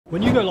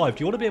When you go live,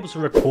 do you want to be able to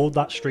record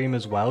that stream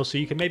as well, so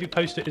you can maybe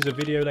post it as a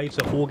video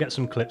later or get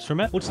some clips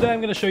from it? Well, today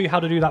I'm going to show you how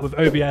to do that with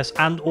OBS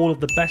and all of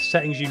the best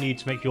settings you need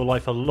to make your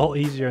life a lot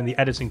easier in the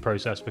editing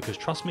process, because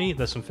trust me,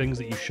 there's some things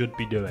that you should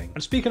be doing.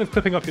 And speaking of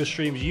clipping up your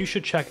streams, you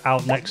should check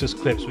out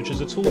NexusClips, which is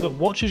a tool that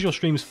watches your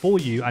streams for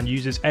you and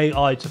uses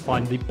AI to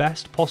find the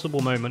best possible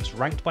moments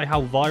ranked by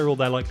how viral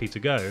they're likely to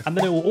go. And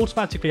then it will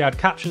automatically add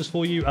captions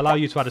for you, allow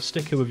you to add a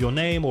sticker with your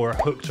name or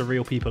a hook to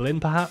reel people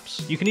in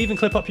perhaps. You can even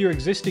clip up your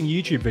existing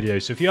YouTube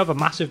videos, so if you have a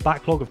massive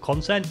backlog of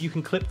content, you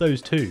can clip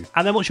those too.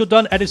 And then once you're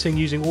done editing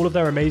using all of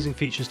their amazing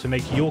features to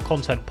make your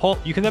content pop,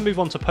 you can then move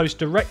on to post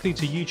directly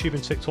to YouTube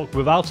and TikTok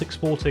without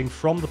exporting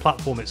from the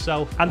platform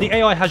itself. And the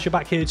AI has your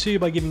back here too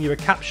by giving you a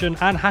caption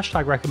and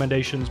hashtag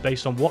recommendations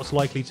based on what's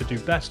likely to do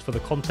best for the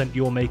content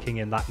you're making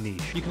in that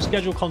niche. You can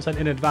schedule content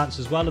in advance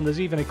as well, and there's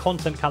even a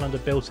content calendar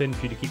built in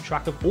for you to keep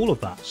track of all of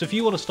that. So if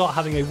you want to start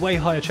having a way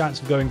higher chance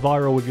of going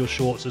viral with your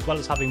shorts, as well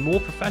as having more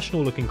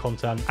professional looking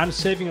content and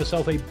saving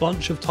yourself a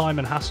bunch of time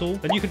and hassle,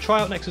 then you can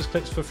try out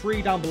NexusClips for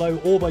free down below,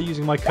 or by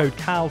using my code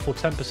CAL for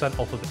 10%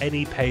 off of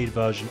any paid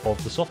version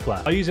of the software.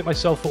 I use it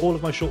myself for all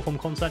of my short form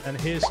content, and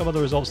here's some of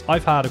the results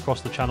I've had across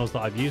the channels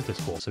that I've used this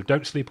for, so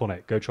don't sleep on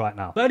it, go try it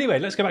now. But anyway,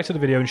 let's get back to the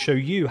video and show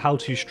you how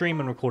to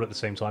stream and record at the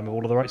same time with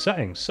all of the right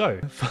settings.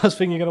 So first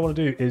thing you're going to want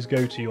to do is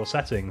go to your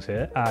settings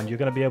here, and you're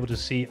going to be able to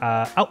see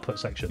our output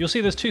section. You'll see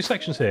there's two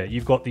sections here.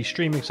 You've got the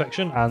streaming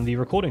section and the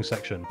recording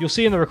section. You'll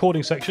see in the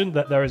recording section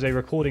that there is a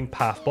recording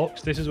path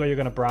box. This is where you're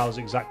going to browse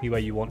exactly where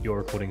you want your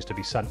recordings to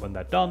be sent when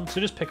they're done. So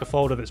just pick a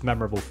folder that's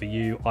memorable for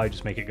you. I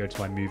just make it go to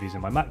my movies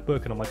in my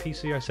MacBook, and on my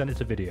PC I send it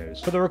to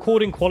videos. For the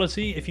recording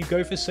quality, if you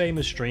go for same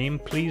as stream,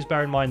 please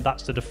bear in mind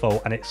that's the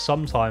default, and it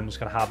sometimes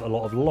can have a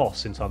lot of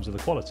loss in terms of the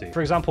quality.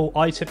 For example,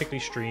 I typically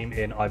stream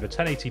in either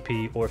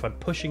 1080p, or if I'm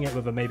pushing it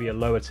with maybe a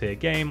lower tier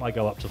game, I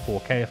go up to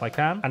 4K if I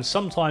can. And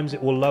sometimes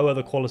it will lower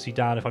the quality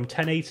down. If I'm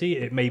 1080,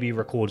 it maybe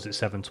records at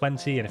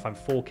 720, and if I'm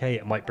 4K,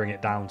 it might bring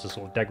it down to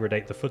sort of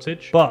degrade the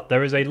footage. But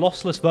there is a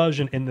lossless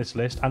version in this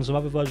list, and some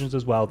other versions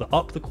as well, that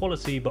up the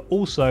quality but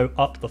also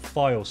up the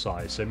file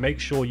size. So make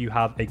sure you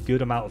have a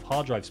good amount of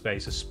hard drive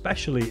space,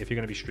 especially if you're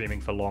going to be streaming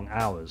for long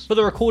hours. For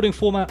the recording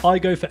format, I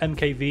go for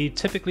MKV,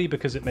 typically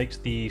because it makes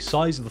the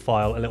size of the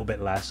file a little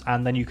bit less,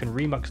 and then you can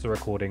remux the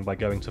recording by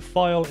going to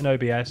File in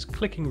OBS,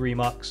 clicking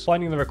Remux,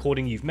 finding the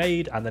recording you've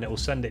made, and then it will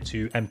send it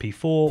to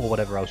MP4 or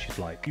whatever else you'd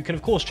like. You can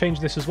of course change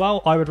this as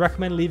well. I would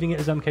recommend leaving it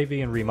as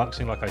MKV and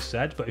remuxing like I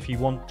said, but if you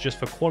want just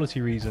for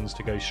quality reasons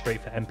to go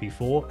straight for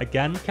MP4,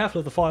 again, careful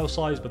of the file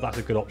size, but that's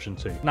a good option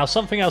too. Now,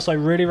 something else I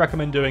really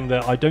recommend doing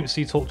that I don't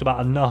see talked about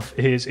enough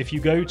is if you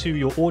go to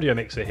your audio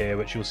mixer here,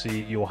 which you'll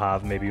see you'll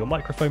have maybe your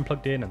microphone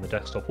plugged in and the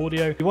desktop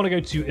audio. You want to go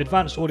to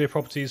advanced audio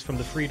properties from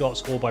the three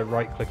dots, or by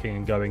right clicking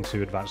and going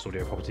to advanced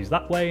audio properties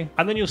that way.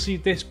 And then you'll see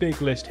this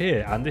big list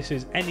here, and this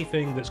is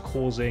anything that's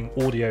causing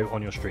audio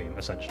on your stream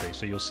essentially.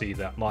 So you'll see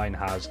that mine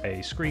has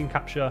a screen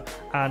capture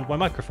and my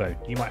microphone.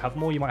 You might have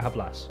more, you might have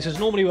less. This is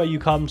normally where you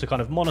come to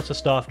kind of monitor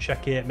stuff,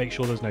 check it, make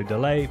sure there's no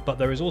delay, but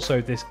there is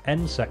also this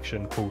end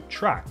section called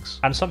tracks.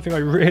 And something I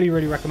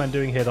really recommend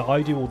doing here that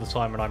I do all the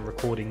time when I'm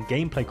recording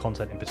gameplay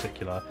content in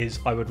particular is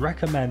I would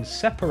recommend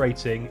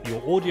separating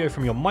your audio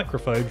from your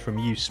microphone from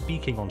you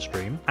speaking on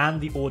stream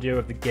and the audio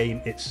of the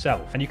game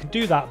itself. And you can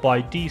do that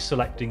by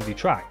deselecting the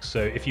tracks. So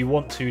if you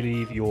want to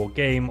leave your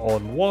game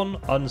on one,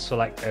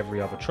 unselect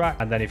every other track,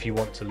 and then if you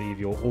want to leave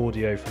your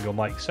audio from your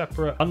mic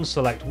separate,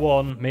 unselect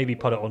one, maybe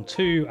put it on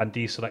two and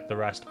deselect the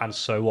rest, and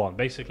so on.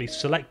 Basically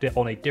select it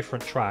on a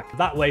different track.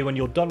 That way when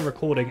you're done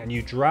recording and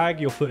you drag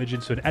your footage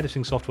into an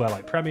editing software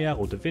like Premiere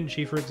or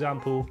DaVinci for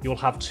example, you'll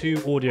have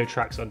two audio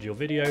tracks under your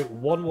video.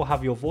 One will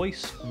have your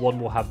voice, one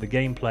will have the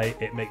gameplay.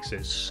 It makes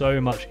it so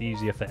much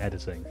easier for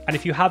editing. And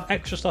if you have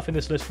extra stuff in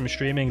this list from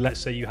streaming, let's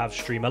say you have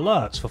stream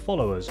alerts for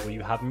followers, or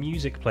you have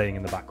music playing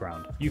in the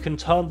background, you can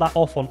turn that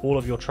off on all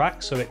of your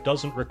tracks so it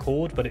doesn't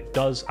record, but it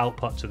does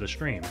output to the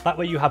stream. That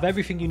way you have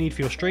everything you need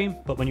for your stream,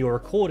 but when you're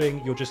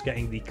recording, you're just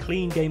getting the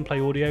clean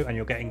gameplay audio and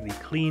you're getting the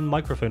clean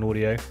microphone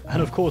audio.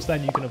 And of course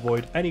then you can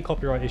avoid any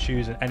copyright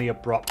issues and any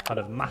abrupt kind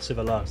of massive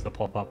alerts that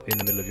pop up in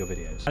the middle of your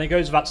videos. And it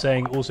goes without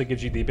saying, also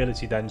gives you the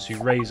ability then to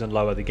raise and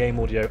lower the game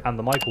audio and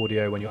the mic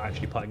audio when you're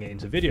actually putting it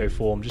into video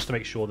form, just to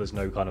make sure there's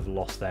no kind of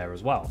loss there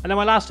as well. And then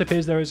my last tip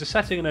is there is a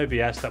setting in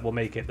OBS that will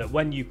make it that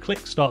when you click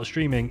start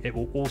streaming, it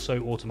will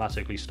also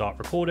automatically start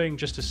recording,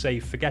 just to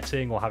save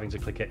forgetting or having to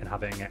click it and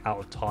having it out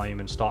of time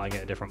and starting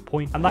at a different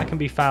point. And that can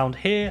be found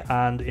here,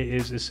 and it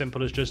is as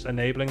simple as just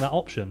enabling that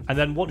option. And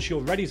then once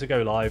you're ready to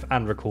go live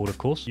and record, of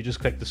course, you just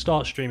click the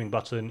start streaming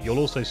button. You'll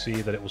also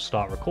see that it will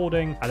start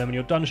recording, and then when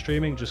you're done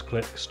streaming, just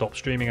click stop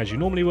streaming as you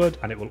normally would,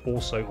 and it will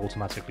also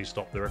automatically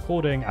stop the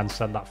recording and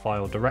send that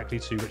file directly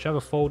to whichever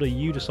folder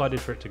you decided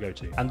for it to go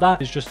to. And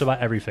that is just about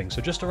everything.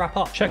 So just to wrap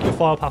up, check your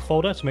file path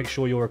folder to make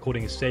sure your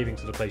recording is saving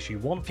to the place you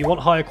want. If you want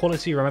higher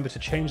quality, remember to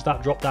change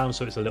that drop down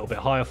so it's a little bit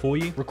higher for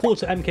you. Record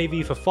to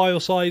MKV for file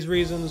size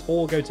reasons,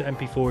 or go to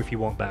MP4 if you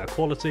want better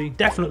quality.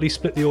 Definitely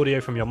split the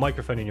audio from your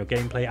microphone in your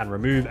gameplay and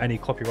remove any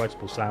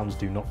copyrightable sounds.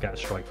 Do not get a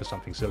strike for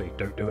something silly.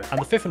 Don't do it. And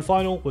the fifth and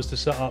final was to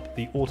set up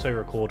the auto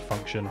record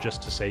function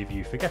just to save save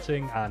you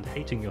forgetting and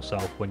hating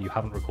yourself when you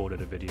haven't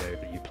recorded a video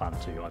that you plan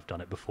to. I've done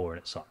it before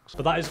and it sucks.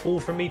 But that is all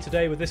from me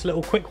today with this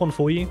little quick one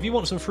for you. If you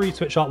want some free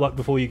Twitch artwork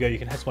before you go, you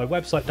can head to my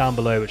website down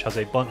below, which has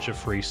a bunch of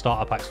free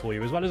starter packs for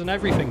you, as well as an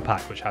everything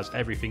pack, which has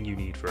everything you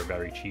need for a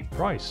very cheap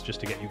price, just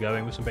to get you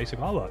going with some basic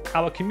artwork.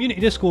 Our community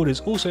Discord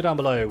is also down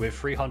below with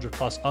 300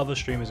 plus other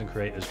streamers and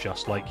creators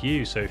just like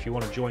you. So if you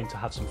want to join to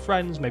have some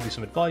friends, maybe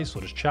some advice,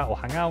 or just chat or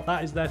hang out,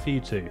 that is there for you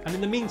too. And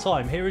in the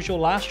meantime, here is your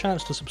last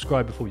chance to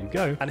subscribe before you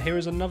go, and here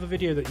is another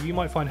video that you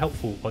might find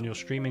helpful on your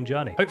streaming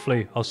journey.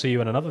 Hopefully, I'll see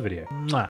you in another video. Mwah.